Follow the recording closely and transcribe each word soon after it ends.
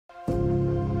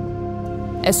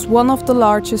As one of the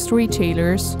largest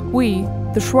retailers, we,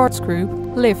 the Schwarz Group,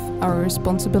 live our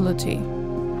responsibility.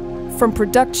 From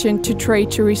production to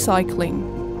trade to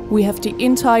recycling, we have the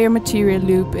entire material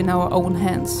loop in our own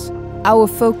hands. Our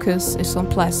focus is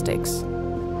on plastics.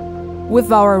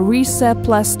 With our Reset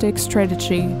Plastic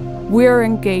strategy, we are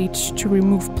engaged to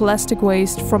remove plastic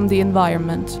waste from the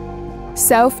environment.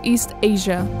 Southeast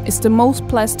Asia is the most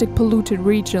plastic polluted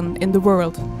region in the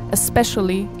world,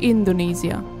 especially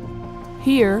Indonesia.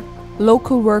 Here,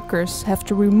 local workers have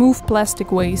to remove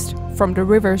plastic waste from the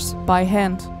rivers by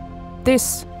hand.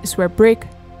 This is where BRIC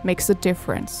makes a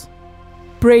difference.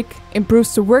 BRIC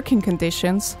improves the working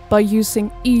conditions by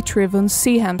using e-driven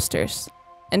sea hamsters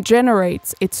and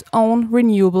generates its own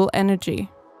renewable energy.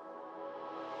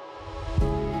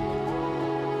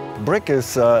 BRIC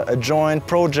is a joint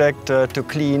project to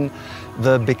clean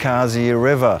the Bekasi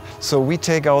River. So we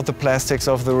take out the plastics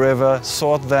of the river,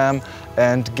 sort them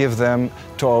and give them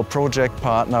to our project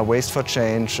partner Waste for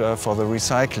Change for the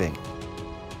recycling.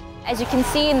 As you can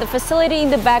see in the facility in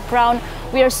the background,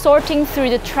 we are sorting through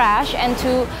the trash and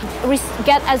to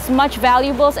get as much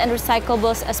valuables and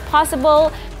recyclables as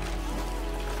possible.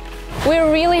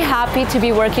 We're really happy to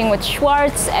be working with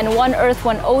Schwarz and One Earth,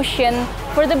 One Ocean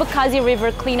for the Bekasi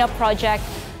River Cleanup Project.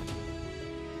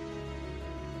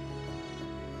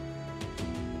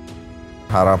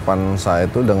 Harapan saya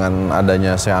itu dengan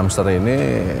adanya sea hamster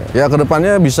ini, ya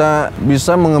kedepannya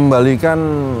bisa mengembalikan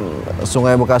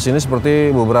Sungai Bekasi ini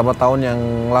seperti beberapa tahun yang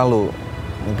lalu,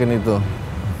 mungkin itu.